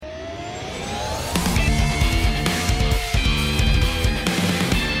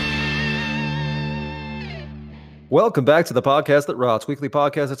Welcome back to the podcast that rots, weekly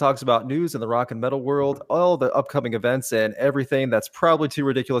podcast that talks about news in the rock and metal world, all the upcoming events, and everything that's probably too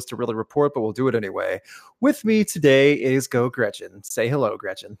ridiculous to really report, but we'll do it anyway. With me today is Geaux Gretchen. Say hello,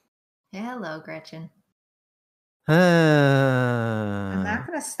 Gretchen. Hello, Gretchen. I'm I'm not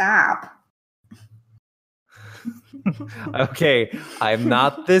going to stop. Okay, I'm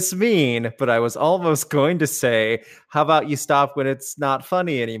not this mean, but I was almost going to say, how about you stop when it's not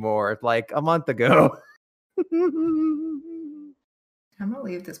funny anymore, like a month ago. I'm going to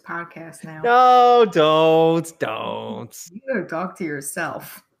leave this podcast now. No, don't. You go talk to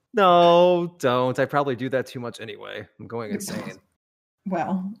yourself. No, don't. I probably do that too much anyway. I'm going insane.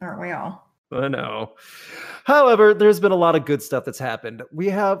 Well, aren't we all? No. However, there's been a lot of good stuff that's happened. We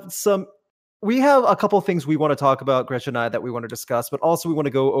have a couple of things we want to talk about, Gretchen and I, that we want to discuss, but also we want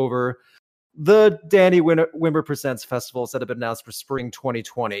to go over the Danny Wimmer Presents festivals that have been announced for spring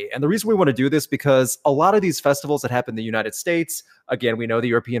 2020. And the reason we want to do this because a lot of these festivals that happen in the United States, again, we know the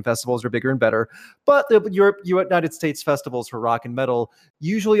European festivals are bigger and better, but the United States festivals for rock and metal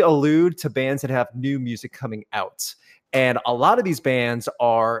usually allude to bands that have new music coming out. And a lot of these bands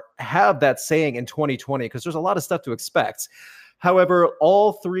have that saying in 2020 because there's a lot of stuff to expect. However,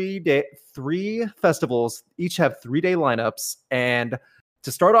 all three festivals each have 3-day lineups. And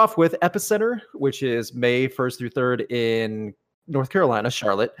to start off with, Epicenter, which is May 1st through 3rd in North Carolina,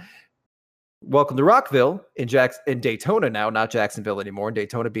 Charlotte. Welcome to Rockville in Daytona now, not Jacksonville anymore, in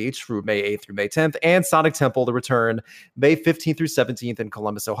Daytona Beach through May 8th through May 10th. And Sonic Temple, the return, May 15th through 17th in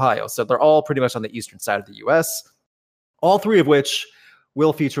Columbus, Ohio. So they're all pretty much on the eastern side of the U.S., all three of which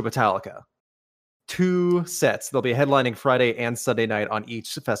will feature Metallica. 2 sets. They'll be headlining Friday and Sunday night on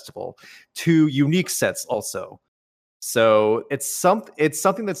each festival. 2 unique sets also. So it's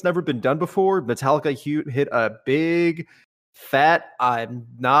something that's never been done before. Metallica hit a big, fat, I'm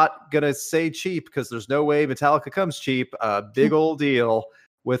not going to say cheap because there's no way Metallica comes cheap, a big old deal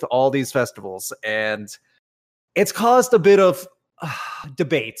with all these festivals. And it's caused a bit of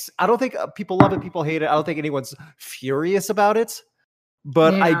debates. I don't think people love it, people hate it. I don't think anyone's furious about it.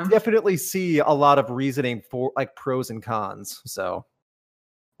 But yeah. I definitely see a lot of reasoning for like pros and cons. So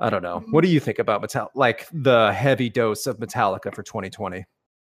I don't know. What do you think about the heavy dose of Metallica for 2020?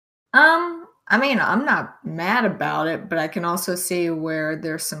 I mean, I'm not mad about it, but I can also see where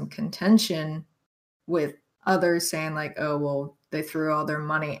there's some contention with others saying like, oh, well, they threw all their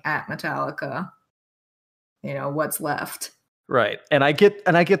money at Metallica. You know, what's left? Right. And I get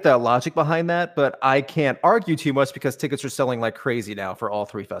that logic behind that, but I can't argue too much because tickets are selling like crazy now for all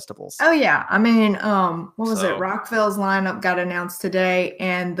 3 festivals. Oh yeah. I mean, what was it? Rockville's lineup got announced today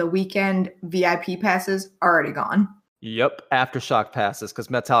and the weekend VIP passes already gone. Yep. Aftershock passes because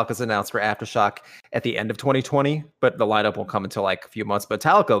Metallica's announced for Aftershock at the end of 2020, but the lineup won't come until like a few months, but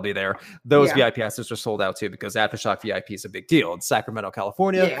Metallica will be there. Those VIP passes are sold out too because Aftershock VIP is a big deal in Sacramento,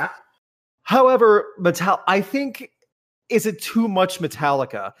 California. Yeah. However, I think, is it too much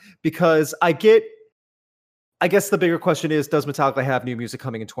Metallica? Because I guess the bigger question is, does Metallica have new music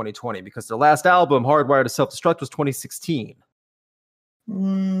coming in 2020? Because their last album, Hardwired to Self-Destruct, was 2016.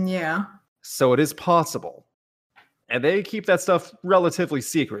 Yeah. So it is possible. And they keep that stuff relatively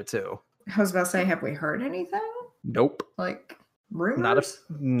secret, too. I was about to say, have we heard anything? Nope. Like, rumors?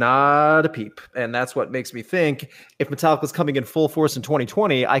 Not a peep. And that's what makes me think, if Metallica's coming in full force in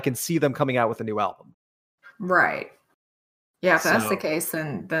 2020, I can see them coming out with a new album. Right. Yeah, if that's the case,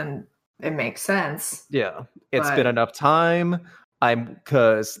 then it makes sense. Yeah, it's been enough time.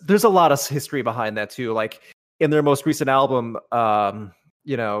 Because there's a lot of history behind that too. Like in their most recent album,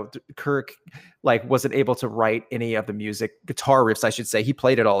 Kirk wasn't able to write any of the guitar riffs, I should say. He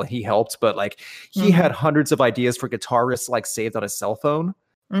played it all and he helped, but he had hundreds of ideas for guitar riffs saved on his cell phone,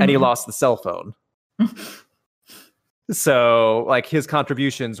 and he lost the cell phone. So his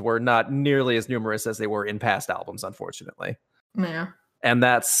contributions were not nearly as numerous as they were in past albums, unfortunately. Yeah. And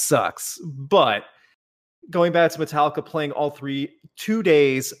that sucks. But going back to Metallica playing all 2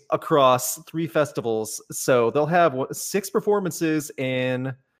 days across 3 festivals. So they'll have 6 performances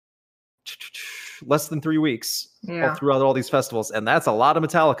in less than 3 weeks all throughout all these festivals. And that's a lot of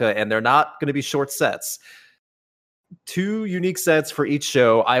Metallica, and they're not going to be short sets. 2 unique sets for each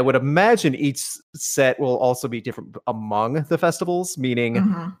show. I would imagine each set will also be different among the festivals, meaning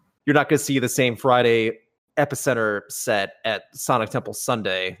you're not going to see the same Friday Epicenter set at Sonic Temple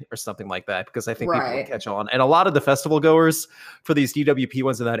Sunday or something like that, because I think people will catch on. And a lot of the festival goers for these DWP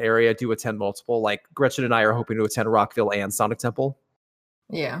ones in that area do attend multiple. Like Gretchen and I are hoping to attend Rockville and Sonic Temple.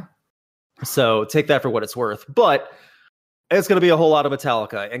 Yeah. So take that for what it's worth. But it's going to be a whole lot of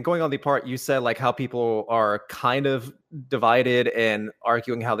Metallica. And going on the part you said, like how people are kind of divided and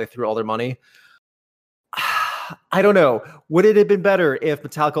arguing how they threw all their money. I don't know. Would it have been better if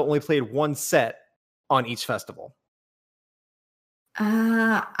Metallica only played one set on each festival?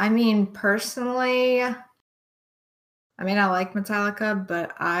 I mean, personally, I like Metallica,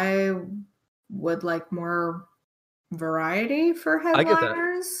 but I would like more variety for I get that.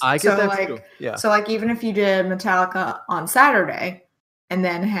 headliners. I get that too. Yeah. So like even if you did Metallica on Saturday and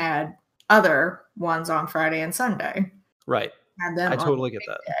then had other ones on Friday and Sunday. Right. Had them I totally get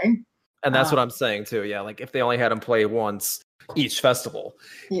that. Day. And that's what I'm saying too. Yeah, like if they only had them play once each festival.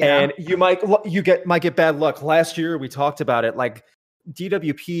 Yeah. And you might get bad luck. Last year we talked about it, like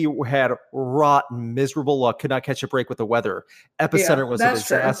DWP had rotten, miserable luck, could not catch a break with the weather. Epicenter was a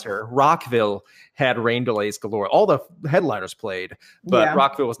disaster. True. Rockville had rain delays galore. All the headliners played, but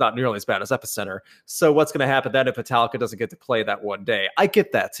Rockville was not nearly as bad as Epicenter. So what's going to happen then if Metallica doesn't get to play that one day? I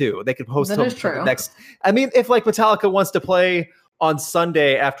get that too. They could post the next. I mean, if like Metallica wants to play on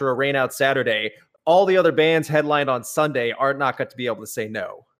Sunday after a rain out Saturday, all the other bands headlined on Sunday are not going to be able to say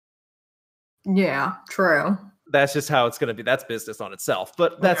no. Yeah, true. That's just how it's going to be. That's business on itself.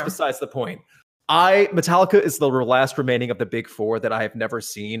 But that's besides the point. Metallica is the last remaining of the big four that I have never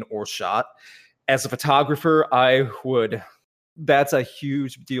seen or shot. As a photographer, that's a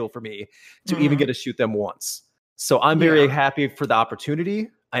huge deal for me to even get to shoot them once. So I'm very happy for the opportunity.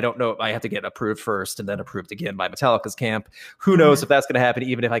 I don't know if I have to get approved first and then approved again by Metallica's camp. Who knows if that's going to happen,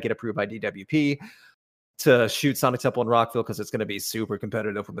 even if I get approved by DWP to shoot Sonic Temple in Rockville, because it's going to be super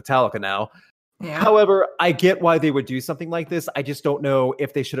competitive with Metallica now. Yeah. However, I get why they would do something like this. I just don't know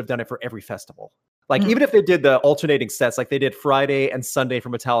if they should have done it for every festival. Like, even if they did the alternating sets, like they did Friday and Sunday for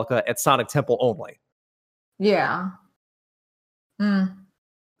Metallica at Sonic Temple only. Yeah.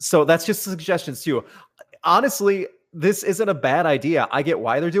 So that's just suggestions too. Honestly, this isn't a bad idea. I get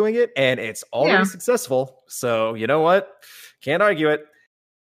why they're doing it, and it's already successful. So you know what? Can't argue it.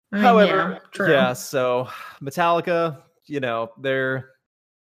 However, so Metallica,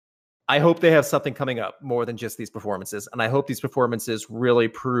 I hope they have something coming up more than just these performances. And I hope these performances really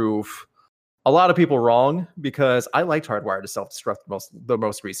prove a lot of people wrong, because I liked Hardwired to Self-Destruct the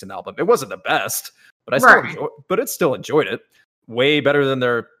most recent album. It wasn't the best, but I still enjoyed it. Way better than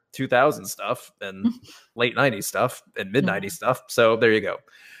their 2000 stuff and late 90s stuff and mid 90s stuff. So there you go.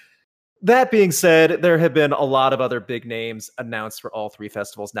 That being said, there have been a lot of other big names announced for all three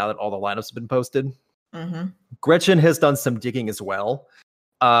festivals now that all the lineups have been posted. Gretchen has done some digging as well.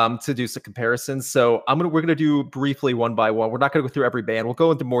 To do some comparisons. So we're gonna do briefly one by one. We're not gonna go through every band. We'll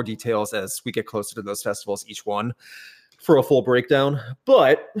go into more details as we get closer to those festivals, each one, for a full breakdown.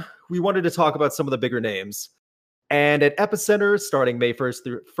 But we wanted to talk about some of the bigger names. And at Epicenter, starting May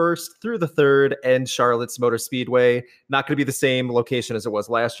 1st through the 3rd, and Charlotte's Motor Speedway, not gonna be the same location as it was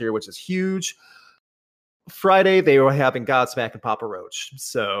last year, which is huge. Friday, they were having Godsmack and Papa Roach.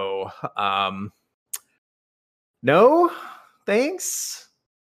 So no, thanks.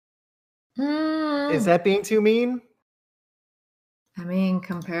 Is that being too mean? I mean,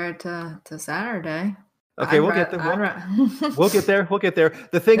 compared to Saturday. Okay, we'll get there. We'll get there. We'll get there.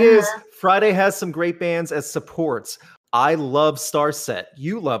 The thing is, Friday has some great bands as supports. I love Starset.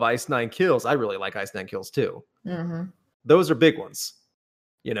 You love Ice Nine Kills. I really like Ice Nine Kills too. Those are big ones.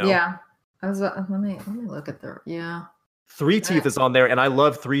 Yeah. Let me look at their Three Teeth is on there, and I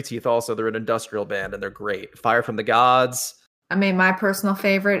love Three Teeth also. They're an industrial band and they're great. Fire from the Gods. I mean, my personal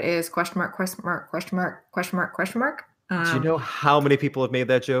favorite is question mark. Do you know how many people have made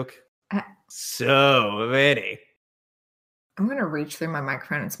that joke? So many. I'm going to reach through my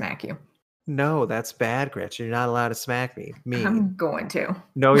microphone and smack you. No, that's bad, Gretchen. You're not allowed to smack me. Mean. I'm going to.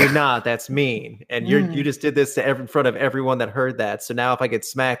 No, you're not. That's mean. And you just did this in front of everyone that heard that. So now if I get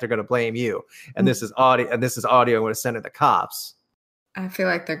smacked, they're going to blame you. And this is audio. And this is audio. I'm going to send it to the cops. I feel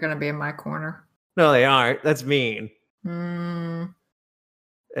like they're going to be in my corner. No, they aren't. That's mean. And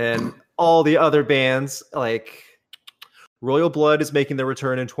all the other bands, like Royal Blood is making their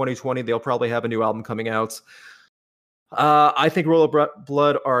return in 2020. They'll probably have a new album coming out. I think Royal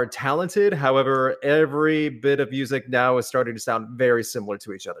Blood are talented. However, every bit of music now is starting to sound very similar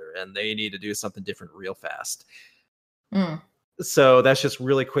to each other, and they need to do something different real fast. So that's just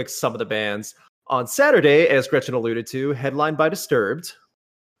really quick some of the bands. On Saturday, as Gretchen alluded to, headlined by Disturbed.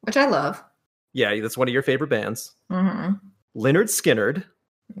 Which I love. Yeah, that's one of your favorite bands. Lynyrd Skynyrd.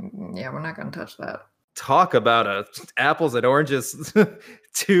 Yeah, we're not going to touch that. Talk about a apples and oranges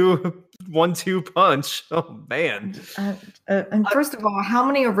 1-2 punch. Oh man! And first of all, how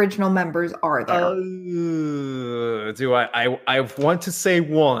many original members are there? Do I want to say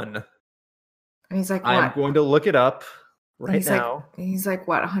one. And he's like, what? I'm going to look it up now. He's like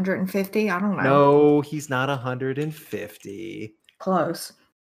what, 150? I don't know. No, he's not 150. Close.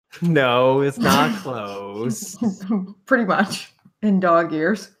 No, it's not close. Pretty much in dog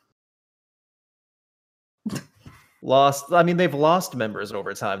years. They've lost members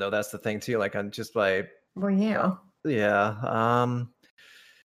over time, though. That's the thing too. Like, on just by Well, yeah. yeah.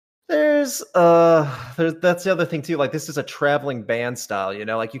 There's that's the other thing too. Like, this is a traveling band style,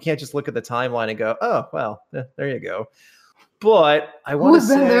 like you can't just look at the timeline and go, oh well, there you go. But I want to Who's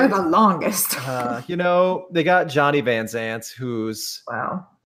been there say, the longest? they got Johnny Van Zant, who's Wow.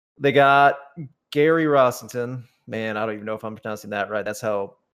 they got Gary Rossington. Man, I don't even know if I'm pronouncing that right. That's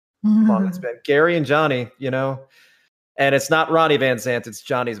how long it's been. Gary and Johnny, and it's not Ronnie Van Zant, it's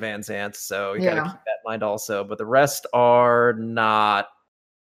Johnny's Van Zant. So you got to keep that in mind also. But the rest are not.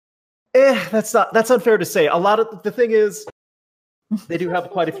 That's unfair to say. A lot of the thing is, they do have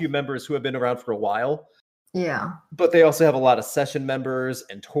quite a few members who have been around for a while. Yeah. But they also have a lot of session members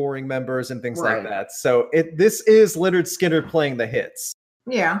and touring members and things like that. So this is Lynyrd Skynyrd playing the hits.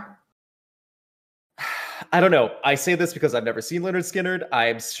 Yeah. I don't know. I say this because I've never seen Lynyrd Skynyrd.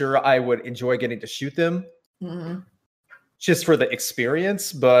 I'm sure I would enjoy getting to shoot them just for the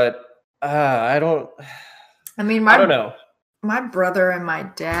experience. But I don't know. My brother and my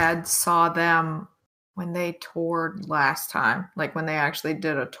dad saw them when they toured last time, like when they actually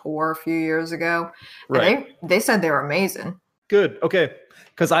did a tour a few years ago. Right. They said they were amazing. Good. Okay.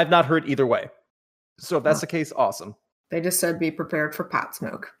 Because I've not heard either way. So if that's the case, awesome. They just said be prepared for pot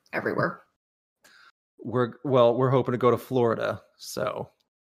smoke everywhere. We're hoping to go to Florida. So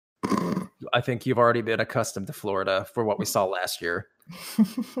I think you've already been accustomed to Florida for what we saw last year.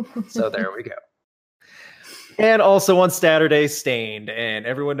 So there we go. And also on Saturday, Stained, and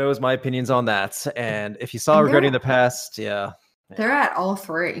everyone knows my opinions on that. And if you saw Regretting the Past, they're at all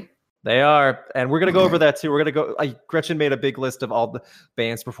three. They are, and we're gonna go over that too. We're gonna go. Gretchen made a big list of all the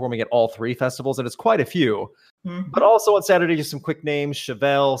bands performing at all three festivals, and it's quite a few. But also on Saturday, just some quick names: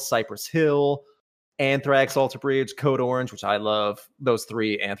 Chevelle, Cypress Hill, Anthrax, Alter Bridge, Code Orange, which I love. Those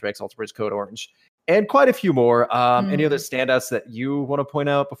three: Anthrax, Alter Bridge, Code Orange, and quite a few more. Any other standouts that you want to point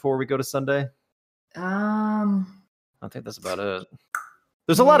out before we go to Sunday? I think that's about it.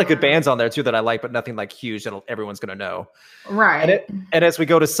 There's a lot of good bands on there too that I like, but nothing like huge that everyone's gonna know. Right. And as we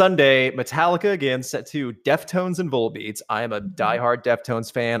go to Sunday, Metallica again, set to Deftones and Volbeat. I am a diehard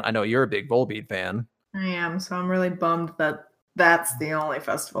Deftones fan. I know you're a big Volbeat fan. I am, so I'm really bummed that that's the only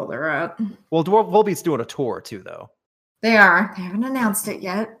festival they're at. Well, Volbeat's doing a tour too, though. They are. They haven't announced it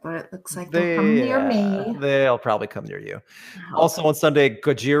yet, but it looks like they'll come near me. They'll probably come near you. Also on Sunday,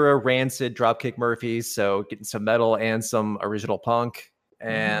 Gojira, Rancid, Dropkick Murphys. So getting some metal and some original punk.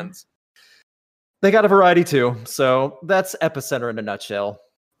 And they got a variety too. So that's Epicenter in a nutshell.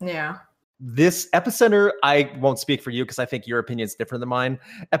 Yeah. This Epicenter, I won't speak for you because I think your opinion is different than mine.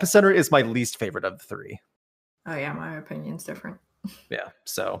 Epicenter is my least favorite of the three. Oh yeah, my opinion's different. Yeah,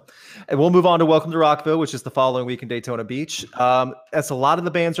 so and we'll move on to Welcome to Rockville, which is the following week in Daytona Beach. As a lot of the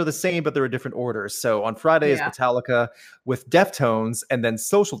bands are the same, but they're in different orders. So on Friday is Metallica with Deftones, and then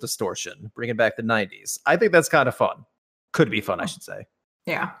Social Distortion, bringing back the 90s. I think that's kind of fun. Could be fun, I should say.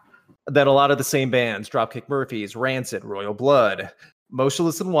 Yeah. Then a lot of the same bands: Dropkick Murphys, Rancid, Royal Blood,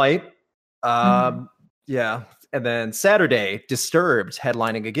 Motionless in White. Yeah, and then Saturday, Disturbed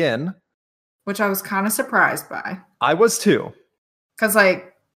headlining again, which I was kind of surprised by. I was too. Because, I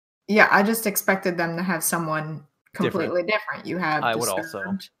just expected them to have someone completely different. You have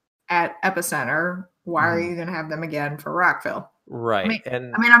Disturbed at Epicenter. Why are you going to have them again for Rockville? Right. I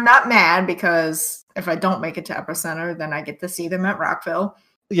mean, I'm not mad because if I don't make it to Epicenter, then I get to see them at Rockville.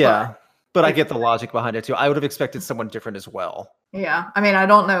 Yeah, but I get the logic behind it too. I would have expected someone different as well. Yeah. I mean, I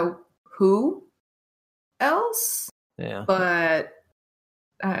don't know who else. Yeah. But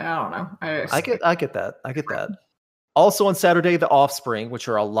I don't know. I get that. Also on Saturday, The Offspring, which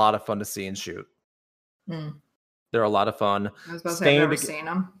are a lot of fun to see and shoot. They're a lot of fun. I was about to say I've never seen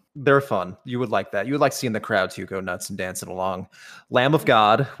them. They're fun. You would like that. You would like seeing the crowd too go nuts and dancing along. Lamb of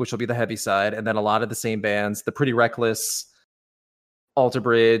God, which will be the heavy side, and then a lot of the same bands, The Pretty Reckless, Alter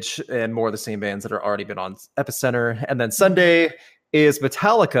Bridge, and more of the same bands that are already been on Epicenter. And then Sunday is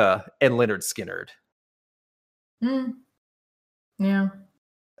Metallica and Lynyrd Skynyrd. Yeah.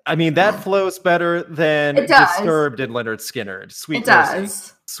 I mean, that flows better than Disturbed and Lynyrd Skynyrd.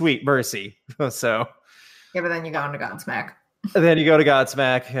 Sweet mercy. So. Yeah, but then you go into Godsmack. And then you go to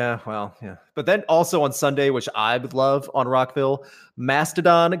Godsmack. Yeah, well, yeah. But then also on Sunday, which I would love on Rockville,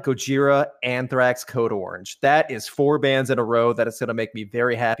 Mastodon, Gojira, Anthrax, Code Orange. That is 4 bands in a row that is going to make me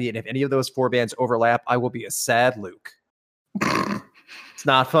very happy. And if any of those 4 bands overlap, I will be a sad Luke. It's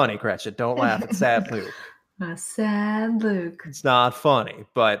not funny, Gretchen. Don't laugh. It's sad Luke. A sad Luke. It's not funny.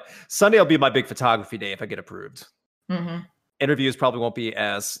 But Sunday will be my big photography day if I get approved. Interviews probably won't be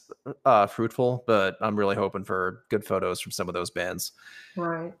as fruitful, but I'm really hoping for good photos from some of those bands.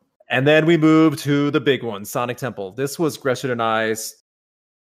 Right. And then we move to the big one, Sonic Temple. This was Gretchen and I's.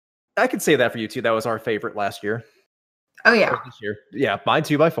 I could say that for you too. That was our favorite last year. Oh yeah. This year. Yeah, mine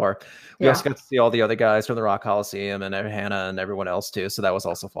too by far. We Yeah. also got to see all the other guys from the Rock Coliseum and Hannah and everyone else too. So that was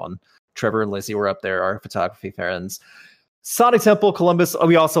also fun. Trevor and Lizzie were up there, our photography friends. Sonic Temple, Columbus.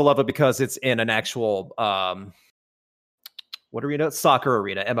 We also love it because it's in an actual what arena? Soccer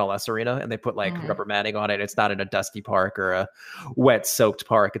arena, MLS arena, and they put like rubber matting on it. It's not in a dusty park or a wet soaked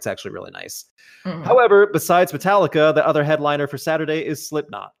park. It's actually really nice. However, besides Metallica, the other headliner for Saturday is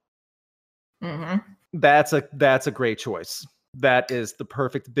Slipknot. That's a great choice. That is the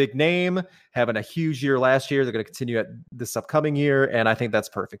perfect big name, having a huge year last year. They're going to continue at this upcoming year, and I think that's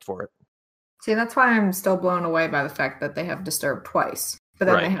perfect for it. See, that's why I'm still blown away by the fact that they have Disturbed twice, but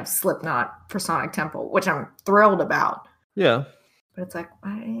then they have Slipknot for Sonic Temple, which I'm thrilled about. Yeah. But it's like,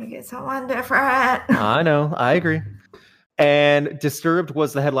 why didn't you get someone different? I know. I agree. And Disturbed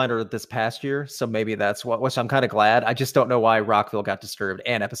was the headliner this past year, so maybe that's which I'm kind of glad. I just don't know why Rockville got Disturbed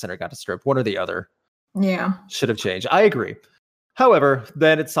and Epicenter got Disturbed. One or the other. Yeah. Should have changed. I agree. However,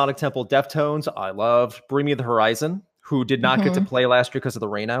 then it's Sonic Temple Deftones. I loved Bring Me the Horizon, who did not get to play last year because of the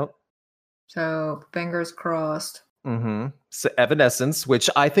rain out. So, fingers crossed. So Evanescence, which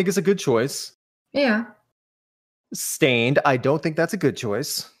I think is a good choice. Yeah. Stained, I don't think that's a good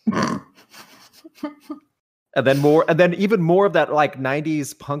choice. And then even more of that like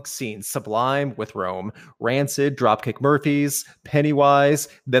 90s punk scene. Sublime with Rome, Rancid, Dropkick Murphys, Pennywise.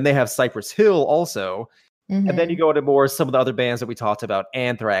 Then they have Cypress Hill also. And then you go into more some of the other bands that we talked about: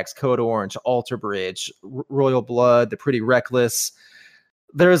 Anthrax, Code Orange, Alter Bridge, Royal Blood, The Pretty Reckless.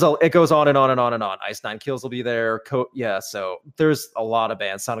 It goes on and on and on and on. Ice Nine Kills will be there. So there's a lot of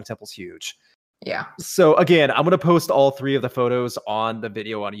bands. Sonic Temple's huge. Yeah. So again, I'm going to post all three of the photos on the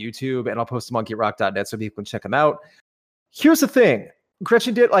video on YouTube, and I'll post them on GetRock.net so people can check them out. Here's the thing.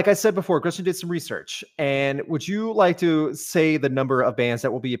 Gretchen did, like I said before, Gretchen did some research. And would you like to say the number of bands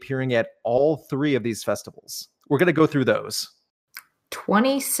that will be appearing at all three of these festivals? We're going to go through those.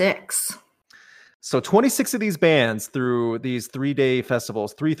 26. So 26 of these bands through these 3-day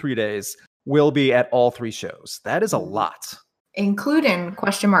festivals, 3 days, will be at all three shows. That is a lot. Including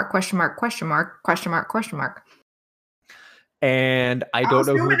question mark. And I don't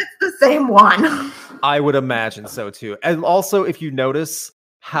know who it's the same one. I would imagine so too. And also, if you notice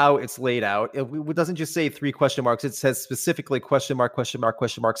how it's laid out, it doesn't just say 3 question marks. It says specifically question mark,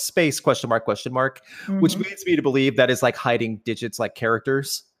 space, question mark, which leads me to believe that is like hiding digits like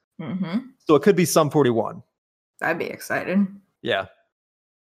characters. So it could be Sum 41. I'd be excited. Yeah.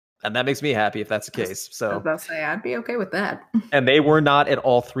 And that makes me happy if that's the case. So I was about to say, I'd be okay with that. And they were not at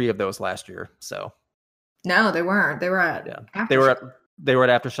all 3 of those last year. So no, they weren't. They were at they were at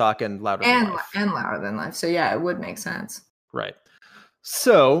Aftershock and Louder Than Life. And Louder Than Life. So yeah, it would make sense. Right.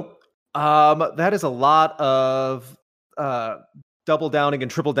 So that is a lot of double downing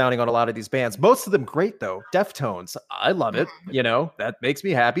and triple downing on a lot of these bands. Most of them great though. Deftones, I love it. That makes me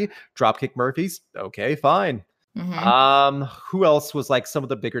happy. Dropkick Murphys, okay, fine. Who else was like some of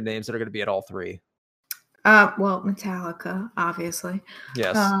the bigger names that are going to be at all 3? Well, Metallica, obviously.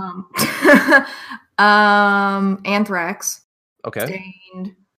 Yes. Anthrax. Okay.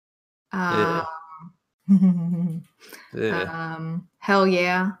 Stained. Yeah. Hell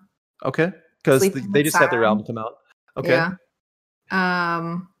Yeah. Okay. Because they just had their album come out. Okay. Yeah.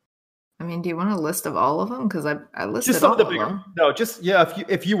 I mean, do you want a list of all of them? Because I listed just some all of the bigger. them. No, just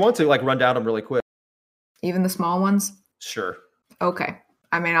if you want to like run down them really quick. Even the small ones? Sure. Okay.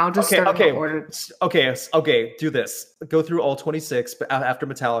 I mean, I'll just start in order. Okay. Do this. Go through all 26, but after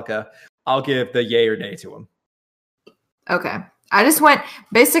Metallica, I'll give the yay or nay to them. Okay. I just went,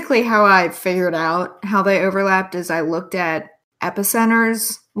 basically how I figured out how they overlapped is I looked at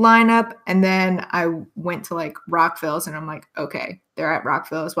Epicenter's lineup and then I went to like Rockville's and I'm like, okay, they're at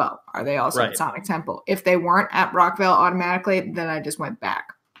Rockville as well. Are they also at Sonic Temple? If they weren't at Rockville automatically, then I just went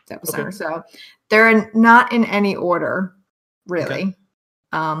back to Epicenter. Okay. So they're not in any order, really.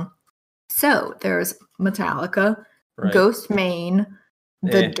 Okay. So there's Metallica, Ghost Main,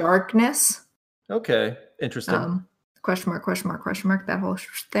 The Darkness. Okay, interesting. Question mark, that whole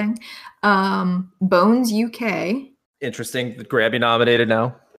thing. Bones UK. Interesting. Grammy nominated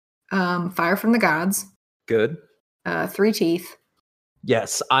now. Fire from the Gods. Good. 3 Teeth.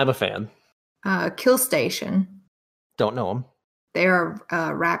 Yes, I'm a fan. Kill Station. Don't know them. They are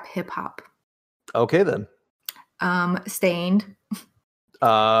rap hip hop. Okay then. Stained.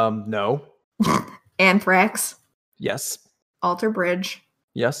 No. Anthrax. Yes. Alter Bridge.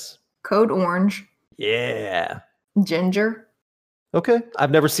 Yes. Code Orange. Yeah. Ginger. Okay.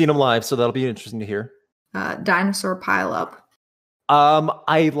 I've never seen them live, so that'll be interesting to hear. Dinosaur Pile Up.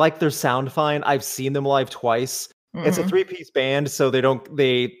 I like their sound fine. I've seen them live twice. It's a 3-piece band, so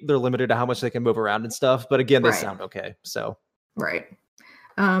they're limited to how much they can move around and stuff. But again, they sound okay. So right.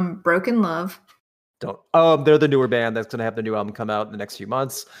 Broken Love. They're the newer band that's gonna have the new album come out in the next few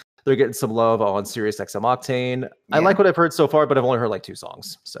months. They're getting some love on Sirius XM Octane. I like what I've heard so far, but I've only heard like 2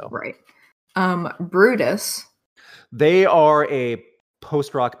 songs. So right. Brutus. They are a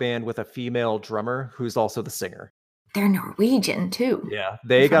post-rock band with a female drummer who's also the singer. They're Norwegian too. Yeah,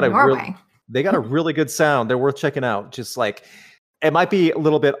 they got a really good sound. They're worth checking out. Just like it might be a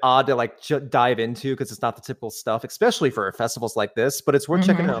little bit odd to like dive into because it's not the typical stuff, especially for festivals like this. But it's worth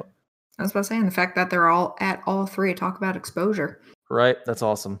checking out. I was about to say, and the fact that they're all at all 3, talk about exposure. Right, that's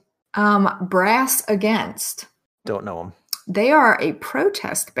awesome. Brass Against. Don't know them. They are a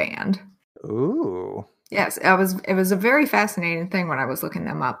protest band. Ooh. Yes, it was a very fascinating thing when I was looking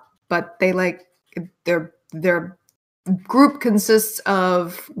them up. But they their group consists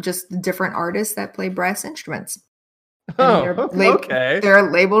of just different artists that play brass instruments. Okay.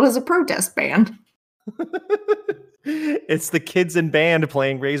 They're labeled as a protest band. It's the kids in band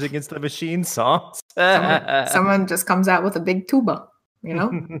playing Rage Against the Machine songs. Someone just comes out with a big tuba,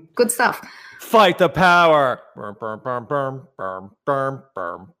 good stuff. Fight the power.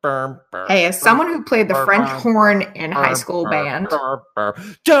 Hey, as someone who played the French horn in high school band.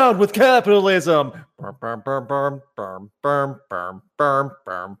 Down with capitalism. Are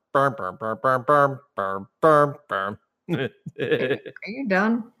you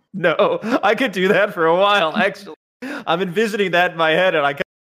done? No, I could do that for a while, actually. I'm envisioning that in my head, and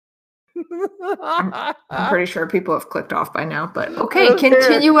I'm pretty sure people have clicked off by now, but okay,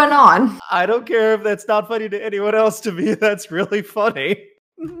 continuing on. I don't care if that's not funny to anyone else. To me, that's really funny.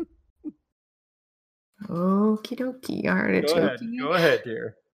 Okie dokie. Go ahead,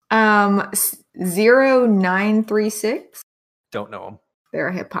 dear. 0936. Don't know them.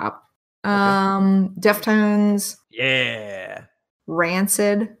 They're hip hop. Okay. Deftones. Yeah.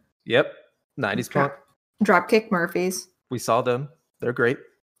 Rancid. Yep. 90s punk. Dropkick Murphys. We saw them. They're great.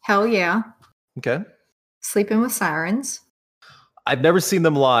 Hell yeah. Okay. Sleeping with Sirens. I've never seen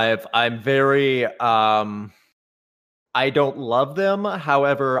them live. I'm very I don't love them.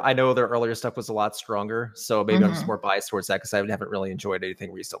 However, I know their earlier stuff was a lot stronger, so maybe I'm just more biased towards that because I haven't really enjoyed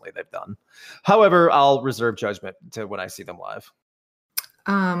anything recently they've done. However, I'll reserve judgment to when I see them live.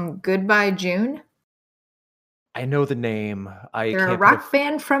 Goodbye June. I know the name. They're a rock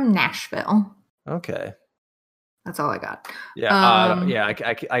band from Nashville. Okay. That's all I got. Yeah,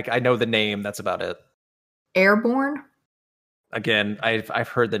 I know the name. That's about it. Airborne. Again, I've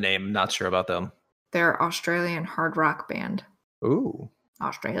heard the name. Not sure about them. They're Australian hard rock band. Ooh.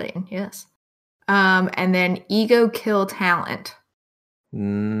 Australian, yes. And then Ego Kill Talent.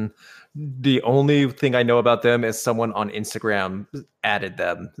 The only thing I know about them is someone on Instagram added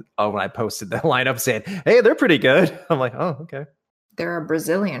them when I posted the lineup saying, hey, they're pretty good. I'm like, oh, okay. They're a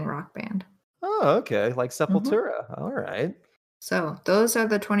Brazilian rock band. Oh, okay. Like Sepultura. All right. So those are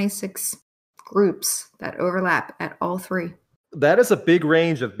the 26 groups that overlap at all 3. That is a big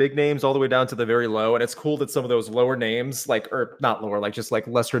range of big names all the way down to the very low. And it's cool that some of those lower names, or not lower, like just like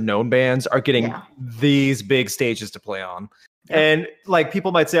lesser known bands are getting these big stages to play on. Yep. And like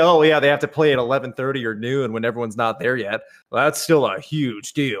people might say, oh yeah, they have to play at 11:30 or noon when everyone's not there yet. Well, that's still a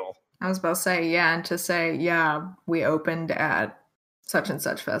huge deal. I was about to say, and to say, we opened at such and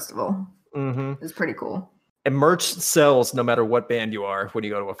such festival is pretty cool. And merch sells no matter what band you are when you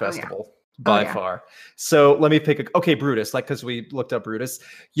go to a festival. By far. So let me pick Brutus, like, because we looked up Brutus.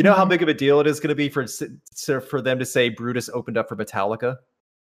 You know how big of a deal it is going to be for them to say Brutus opened up for Metallica?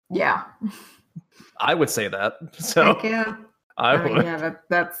 Yeah. I would say that. So yeah. I mean,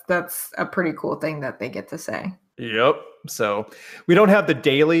 that's a pretty cool thing that they get to say. Yep. So we don't have the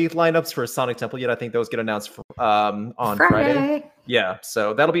daily lineups for Sonic Temple yet. I think those get announced on Friday. Yeah.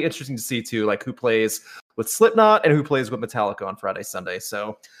 So that'll be interesting to see too, like who plays with Slipknot and who plays with Metallica on Friday, Sunday.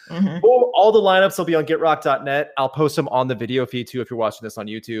 So all the lineups will be on getrock.net. I'll post them on the video feed too if you're watching this on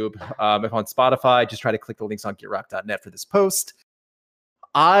YouTube. If on Spotify, just try to click the links on getrock.net for this post.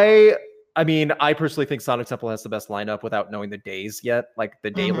 I mean, I personally think Sonic Temple has the best lineup without knowing the days yet, like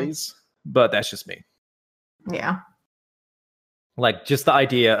the dailies, but that's just me. Yeah. Like just the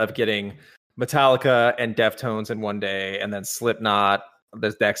idea of getting Metallica and Deftones in one day and then Slipknot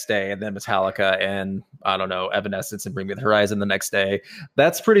the next day and then Metallica and I don't know, Evanescence and Bring Me the Horizon the next day.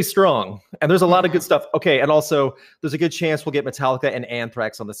 That's pretty strong. And there's a lot of good stuff. Okay. And also there's a good chance we'll get Metallica and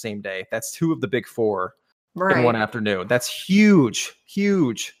Anthrax on the same day. That's 2 of the big 4 in one afternoon. That's huge.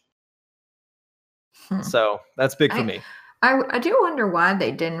 So that's big for me. I do wonder why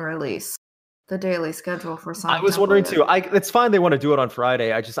they didn't release the daily schedule for I Sonic was Temple wondering yet. too. It's fine they want to do it on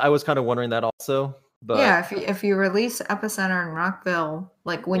Friday. I was kind of wondering that also. But Yeah, if you release Epicenter and Rockville,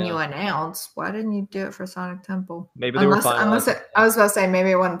 like when you yeah, announce, why didn't you do it for Sonic Temple? maybe they were Unless finalizing. I was about to say maybe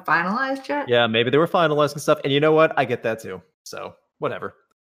it wasn't finalized yet. Yeah, maybe they were finalizing stuff. And you know what? I get that too. So whatever.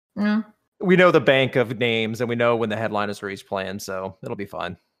 Yeah, We know the bank of names and we know when the headliners for each plan, so it'll be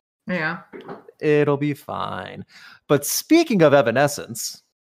fine. yeah. It'll be fine. But speaking of Evanescence,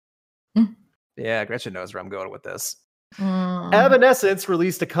 yeah, Gretchen knows where I'm going with this. Evanescence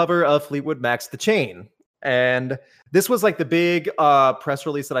released a cover of Fleetwood Mac's The Chain. And this was like the big press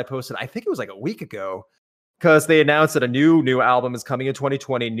release that I posted. I think it was like a week ago because they announced that a new album is coming in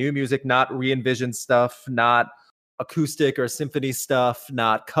 2020. New music, not re-envisioned stuff, not acoustic or symphony stuff,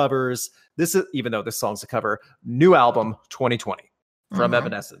 not covers. This is, even though this song's a cover, new album 2020 from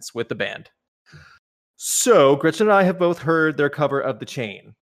Evanescence with the band. So Gretchen and I have both heard their cover of The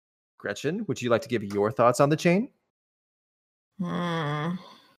Chain. Gretchen, would you like to give your thoughts on The Chain?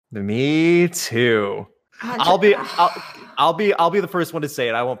 Me too. I'll be the first one to say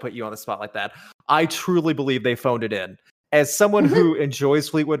it. I won't put you on the spot like that. I truly believe they phoned it in. As someone who enjoys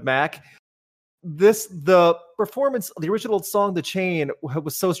Fleetwood Mac, the performance, the original song "The Chain"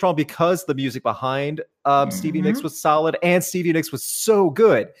 was so strong because the music behind Stevie Nicks was solid and Stevie Nicks was so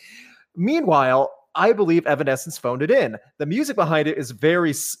good. Meanwhile, I believe Evanescence phoned it in. The music behind it is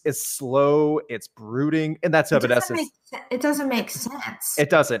is slow, it's brooding, and that's Evanescence. It doesn't make sense. It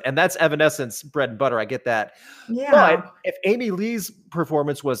doesn't, and that's Evanescence bread and butter. I get that. Yeah. But if Amy Lee's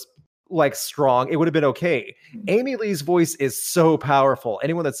performance was like strong, it would have been okay. Amy Lee's voice is so powerful.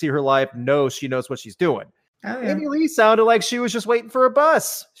 Anyone that see her live knows she knows what she's doing. Oh, yeah. Amy Lee sounded like she was just waiting for a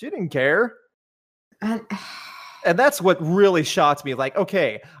bus. She didn't care. And that's what really shocked me. Like,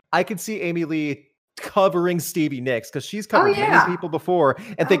 okay, I could see Amy Lee covering Stevie Nicks because she's covered many people before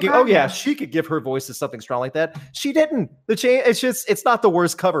and thinking, oh yeah, she could give her voice to something strong like that. She didn't. The Chain, it's not the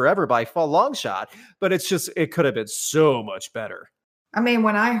worst cover ever by a long shot, but it could have been so much better. I mean,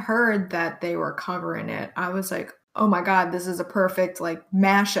 when I heard that they were covering it, I was like, oh my God, this is a perfect like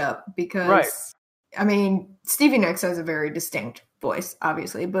mashup because I mean, Stevie Nicks has a very distinct voice,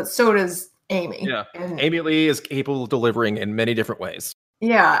 obviously, but so does Amy. Yeah. And Amy Lee is capable of delivering in many different ways.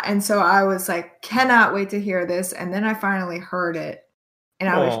 Yeah. And so I was like, cannot wait to hear this. And then I finally heard it. And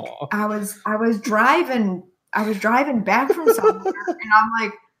I was driving back from somewhere and I'm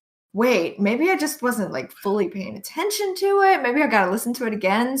like, wait, maybe I just wasn't like fully paying attention to it. Maybe I got to listen to it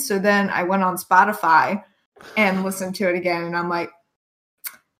again. So then I went on Spotify and listened to it again. And I'm like,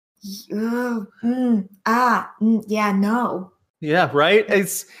 yeah, no. Yeah,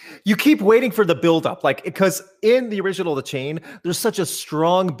 right. You keep waiting for the buildup, like because in the original The Chain, there's such a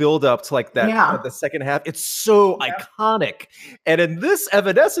strong buildup to like that the second half. It's so iconic, and in this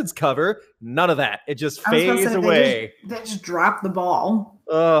Evanescence cover, none of that. It just fades away. They just dropped the ball.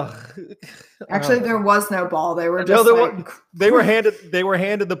 Actually, there was no ball. They were just they were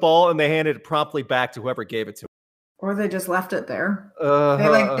handed the ball, and they handed it promptly back to whoever gave it to them. Or they just left it there.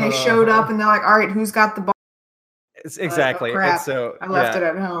 They showed up and they're like, all right, who's got the ball? Exactly. Crap. And so I left it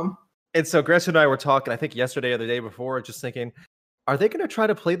at home. And so Gretchen and I were talking, I think yesterday or the day before, just thinking, are they going to try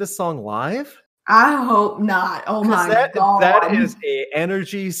to play this song live? I hope not. Oh my God. That is a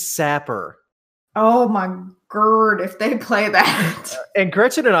energy sapper. Oh my God, if they play that. And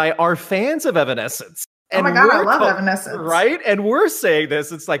Gretchen and I are fans of Evanescence. Oh my God, I love Evanescence. Right? And we're saying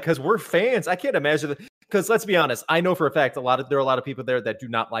this, it's like, because we're fans. I can't imagine, because let's be honest, I know for a fact there are a lot of people there that do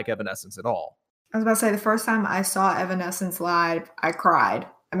not like Evanescence at all. I was about to say, the first time I saw Evanescence live, I cried.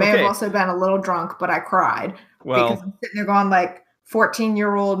 I may have also been a little drunk, but I cried. Well, because I'm sitting there going like,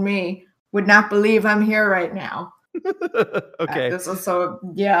 14-year-old me would not believe I'm here right now. Okay. This is so,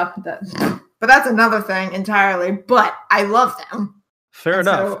 yeah. But that's another thing entirely. But I love them. Fair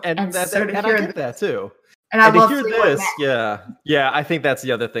enough. And I get that too. And I love to hear this. Yeah. I think that's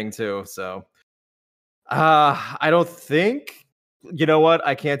the other thing too. So I don't think, you know what?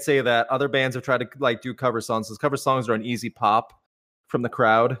 I can't say that. Other bands have tried to like do cover songs. Those cover songs are an easy pop from the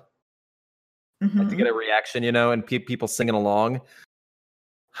crowd. Like, to get a reaction, and people singing along.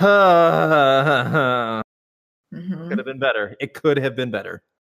 Could have been better. It could have been better.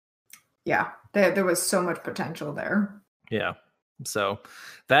 Yeah, there was so much potential there. Yeah. So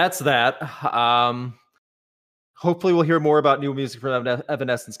that's that. Hopefully we'll hear more about new music from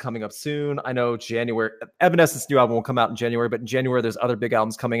Evanescence coming up soon. I know Evanescence's new album will come out in January, but in January there's other big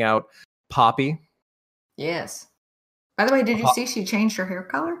albums coming out. Poppy. Yes. By the way, did you see she changed her hair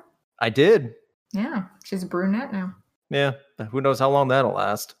color? I did. Yeah, she's a brunette now. Yeah, who knows how long that'll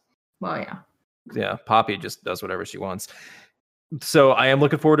last. Well, yeah. Yeah, Poppy just does whatever she wants. So I am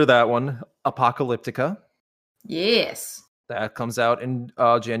looking forward to that one. Apocalyptica. Yes. That comes out in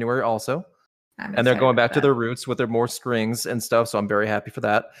January also. I'm And they're going back about to their roots with their more strings and stuff. So I'm very happy for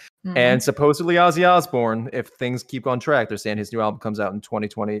that. that. And supposedly Ozzy Osbourne, if things keep on track, they're saying his new album comes out in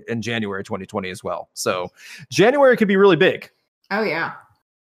 2020, in January 2020 as well. So January could be really big. Oh, yeah.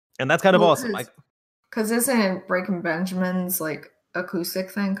 And that's kind of awesome. Because isn't Breaking Benjamin's like acoustic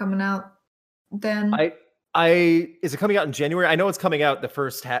thing coming out then? Is it coming out in January? I know it's coming out the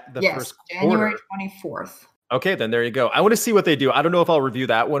first first January quarter. 24th. Okay, then there you go. I want to see what they do. I don't know if I'll review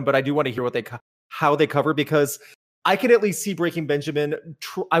that one, but I do want to hear how they cover, because I can at least see Breaking Benjamin.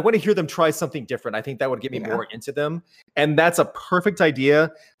 I want to hear them try something different. I think that would get me more into them. And that's a perfect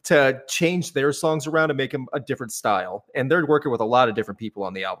idea to change their songs around and make them a different style. And they're working with a lot of different people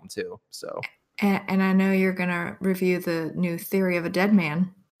on the album too. So. And I know you're going to review the new Theory of a Dead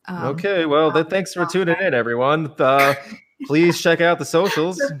Man. Okay, well, then thanks for tuning in, everyone. Please check out the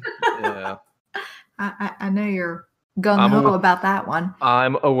socials. Yeah. I know you're gung-ho about that one.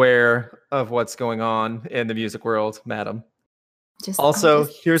 I'm aware of what's going on in the music world, madam. Here's a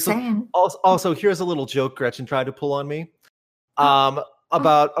little joke Gretchen tried to pull on me.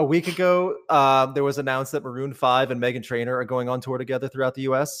 About a week ago, there was announced that Maroon 5 and Meghan Trainor are going on tour together throughout the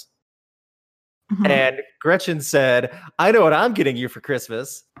US. Mm-hmm. And Gretchen said, I know what I'm getting you for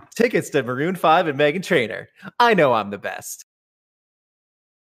Christmas. Tickets to Maroon 5 and Meghan Trainor. I know I'm the best.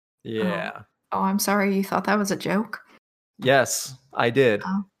 Yeah. Oh, I'm sorry. You thought that was a joke? Yes, I did.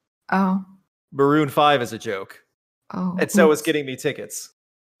 Oh. Maroon 5 is a joke. Oh. And so is getting me tickets.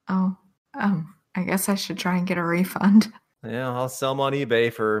 Oh. I guess I should try and get a refund. Yeah, I'll sell them on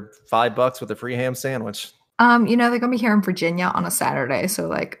eBay for $5 with a free ham sandwich. They're going to be here in Virginia on a Saturday, so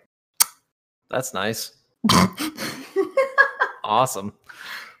like. That's nice. Awesome.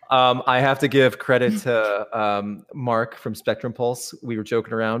 I have to give credit to Mark from Spectrum Pulse. We were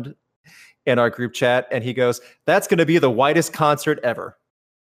joking around in our group chat, and he goes, that's going to be the whitest concert ever.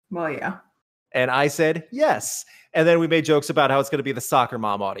 Well, yeah. And I said, yes. And then we made jokes about how it's going to be the soccer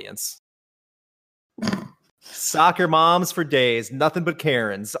mom audience. Soccer moms for days. Nothing but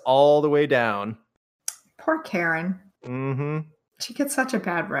Karens all the way down. Poor Karen. Mm-hmm. She gets such a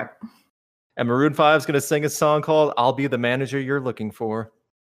bad rep. And Maroon 5 is going to sing a song called I'll Be the Manager You're Looking For.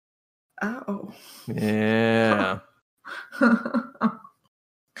 Oh. Yeah.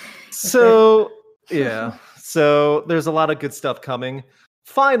 So there's a lot of good stuff coming.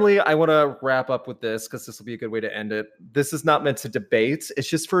 Finally, I want to wrap up with this because this will be a good way to end it. This is not meant to debate. It's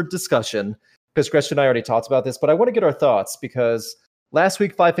just for discussion, because Gretchen and I already talked about this, but I want to get our thoughts because last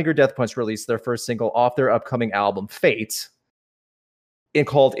week, Five Finger Death Punch released their first single off their upcoming album, Fate,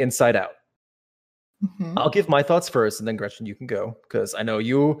 called Inside Out. Mm-hmm. I'll give my thoughts first, and then Gretchen, you can go, because I know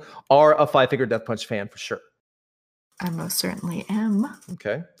you are a Five Finger Death Punch fan for sure. I most certainly am.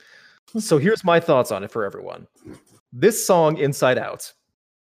 Okay. So here's my thoughts on it for everyone. This song, Inside Out,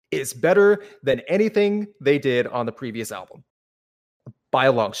 is better than anything they did on the previous album. By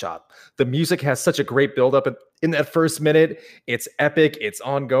a long shot. The music has such a great buildup in that first minute. It's epic. It's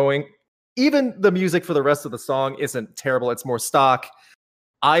ongoing. Even the music for the rest of the song isn't terrible. It's more stock.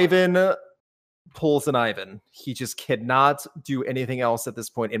 Ivan pulls an Ivan. He just cannot do anything else at this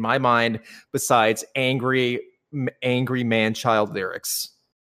point, in my mind, besides angry man-child lyrics.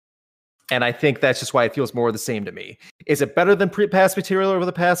 And I think that's just why it feels more of the same to me. Is it better than past material over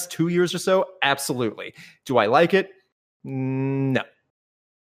the past 2 years or so? Absolutely. Do I like it? No.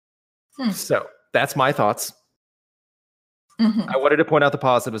 So that's my thoughts. Mm-hmm. I wanted to point out the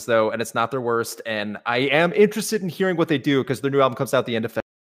positives, though, and it's not their worst. And I am interested in hearing what they do because their new album comes out the end of February.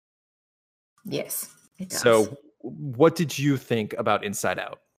 Yes, it does. So what did you think about Inside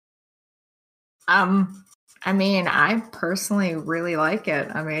Out? I mean, I personally really like it.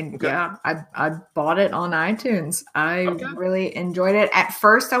 I mean, yeah, I bought it on iTunes. I really enjoyed it. At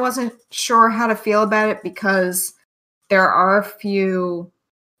first, I wasn't sure how to feel about it because there are a few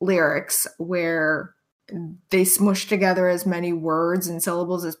lyrics where they smush together as many words and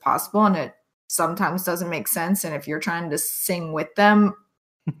syllables as possible, and it sometimes doesn't make sense. And if you're trying to sing with them,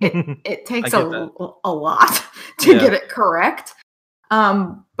 it takes a lot to get it correct.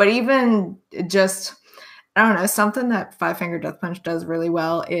 But even just, I don't know, something that Five Finger Death Punch does really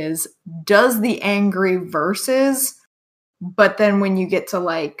well is does the angry verses, but then when you get to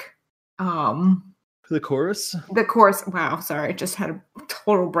like the chorus. Wow, sorry, I just had a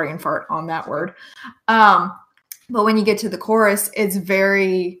total brain fart on that word. But when you get to the chorus, it's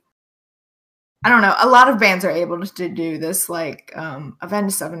very I don't know. A lot of bands are able to do this. Like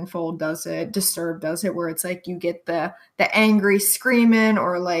Avenged Sevenfold does it. Disturbed does it, where it's like you get the angry screaming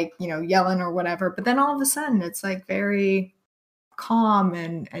or like yelling or whatever, but then all of a sudden it's like very calm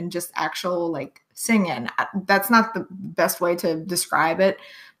and just actual like singing. That's not the best way to describe it,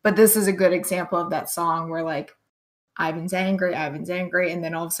 but this is a good example of that song where like Ivan's angry, and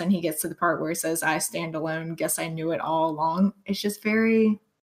then all of a sudden he gets to the part where he says, "I stand alone. Guess I knew it all along." It's just very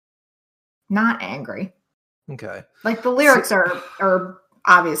not angry. Okay. Like the lyrics are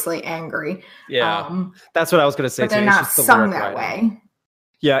obviously angry. Yeah. That's what I was going to say but too. they're It's not just the sung lyric that writing. way.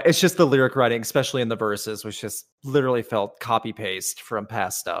 Yeah, it's just the lyric writing, especially in the verses, which just literally felt copy paste from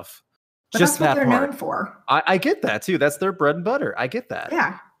past stuff. But just that's what they're part. known for. I get that too. That's their bread and butter. I get that.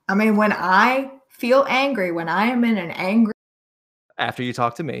 Yeah. I mean, when I feel angry, when I am in an angry After you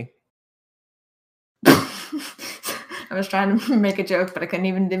talk to me. I was trying to make a joke, but I couldn't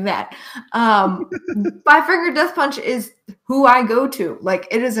even do that. Five Finger Death Punch is who I go to. Like,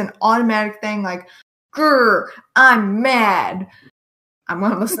 it is an automatic thing. Like, grr, I'm mad. I'm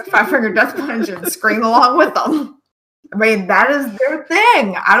going to listen to Five Finger Death Punch and scream along with them. I mean, that is their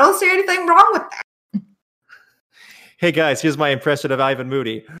thing. I don't see anything wrong with that. Hey guys, here's my impression of Ivan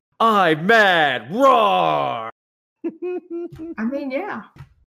Moody. I'm mad. Roar! I mean, yeah.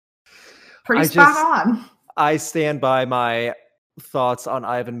 Pretty spot on. I stand by my thoughts on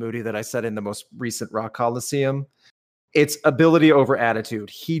Ivan Moody that I said in the most recent Rock Coliseum. It's ability over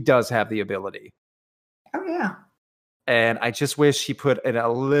attitude. He does have the ability. Oh, yeah. And I just wish he put in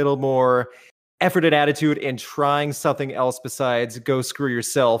a little more effort and attitude in trying something else besides go screw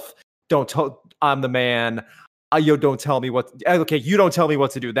yourself. I'm the man. Don't tell me what. Okay, you don't tell me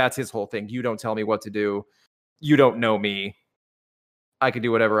what to do. That's his whole thing. You don't tell me what to do. You don't know me. I can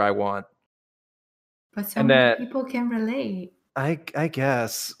do whatever I want. But so many people can relate. I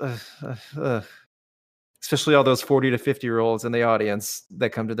guess. Especially all those 40 to 50-year-olds in the audience that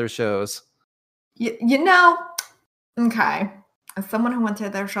come to their shows. Okay. As someone who went to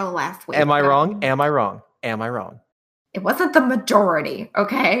their show last week. Am I wrong? Am I wrong? Am I wrong? It wasn't the majority,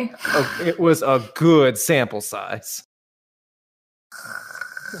 okay? It was a good sample size.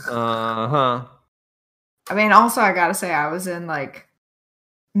 Uh-huh. I mean, also, I gotta say, I was in, like,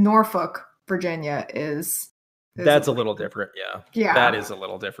 Norfolk, Virginia That's a little different, yeah. Yeah. That is a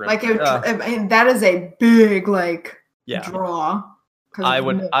little different. Like, that is a big, like, draw. I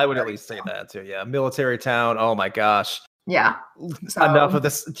would at least say that, too, yeah. Military town, oh my gosh. Yeah. So, enough of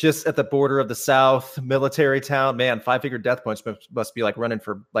this, just at the border of the South, military town. Man, Five Finger Death Punch must be, like, running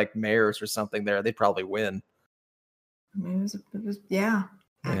for, like, mayors or something there. They'd probably win. I mean, it was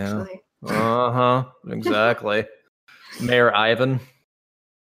actually. Uh-huh, exactly. Mayor Ivan.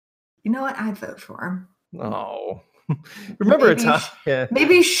 You know what? I'd vote for him. Oh. Remember a time? Yeah.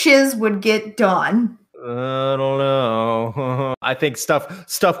 Maybe shiz would get done. I don't know. I think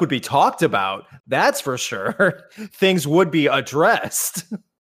stuff would be talked about. That's for sure. Things would be addressed.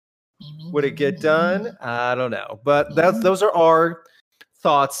 Would it get done? I don't know. But those are our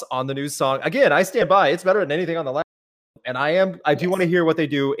thoughts on the new song. Again, I stand by. It's better than anything on the last. And I do want to hear what they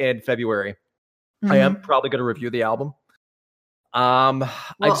do in February. Mm-hmm. I am probably going to review the album. I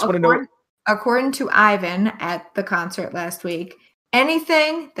just want to know. According to Ivan at the concert last week,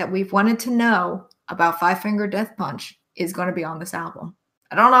 anything that we've wanted to know about Five Finger Death Punch is going to be on this album.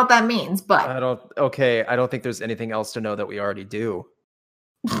 I don't know what that means, but I don't think there's anything else to know that we already do.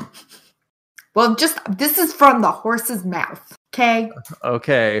 Well, this is from the horse's mouth, okay?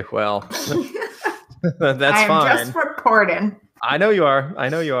 Okay, well, that's fine. I'm just reporting. I know you are.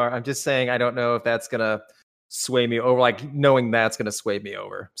 I'm just saying I don't know if that's going to sway me over, like knowing that's going to sway me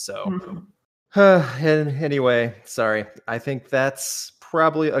over. So anyway, sorry. I think that's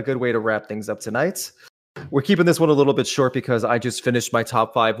probably a good way to wrap things up tonight. We're keeping this one a little bit short because I just finished my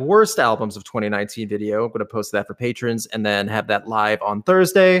top 5 worst albums of 2019 video. I'm going to post that for patrons and then have that live on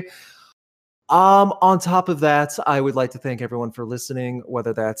Thursday. On top of that, I would like to thank everyone for listening,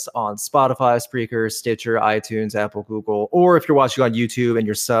 whether that's on Spotify, Spreaker, Stitcher, iTunes, Apple, Google, or if you're watching on YouTube and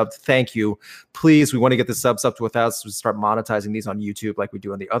you're subbed, thank you. Please, we want to get the subs up to 1,000 so we start monetizing these on YouTube like we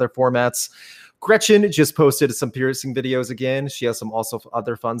do in the other formats. Gretchen just posted some piercing videos again. She has some also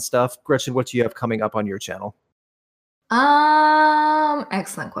other fun stuff. Gretchen, what do you have coming up on your channel?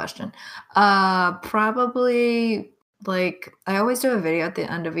 Excellent question. Probably, like, I always do a video at the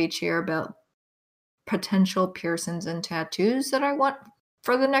end of each year about potential piercings and tattoos that I want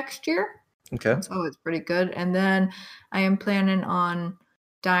for the next year. Okay. So it's pretty good. And then I am planning on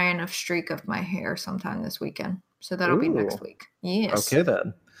dyeing a streak of my hair sometime this weekend. So that'll be next week. Yes. Okay,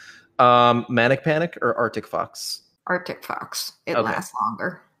 then. Manic Panic or Arctic Fox? Arctic Fox. It lasts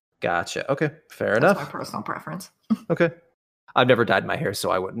longer. Gotcha. Okay, fair That's my enough. personal preference. Okay. I've never dyed my hair, so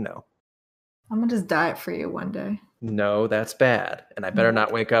I wouldn't know. I'm gonna just dye it for you one day. No, that's bad. And I better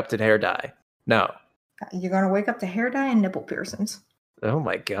not wake up to hair dye. No. You're gonna wake up to hair dye and nipple piercings. Oh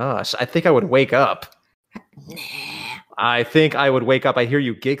my gosh. I think I would wake up. Nah. I think I would wake up. I hear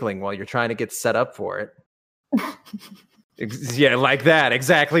you giggling while you're trying to get set up for it. Yeah, like that.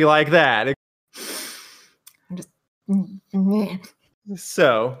 Exactly like that. I'm just, man.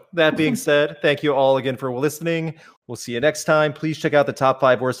 So, that being said, thank you all again for listening. We'll see you next time. Please check out the top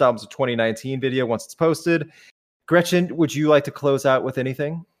 5 worst albums of 2019 video once it's posted. Gretchen, would you like to close out with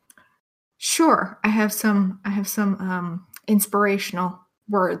anything? Sure. I have some inspirational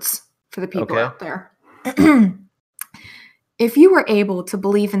words for the people out there. If you were able to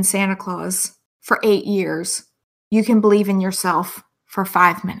believe in Santa Claus for 8 years, you can believe in yourself for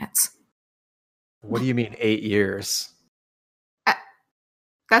 5 minutes. What do you mean 8 years?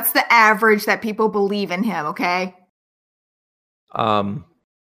 That's the average that people believe in him, okay? Aren't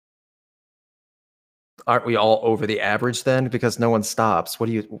we all over the average then? Because no one stops.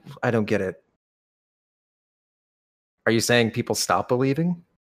 I don't get it. Are you saying people stop believing?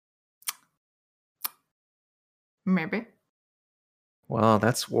 Maybe. Well,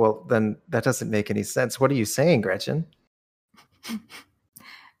 then that doesn't make any sense. What are you saying, Gretchen?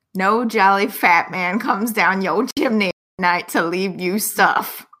 No jolly fat man comes down your chimney at night to leave you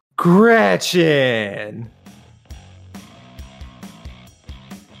stuff. Gretchen!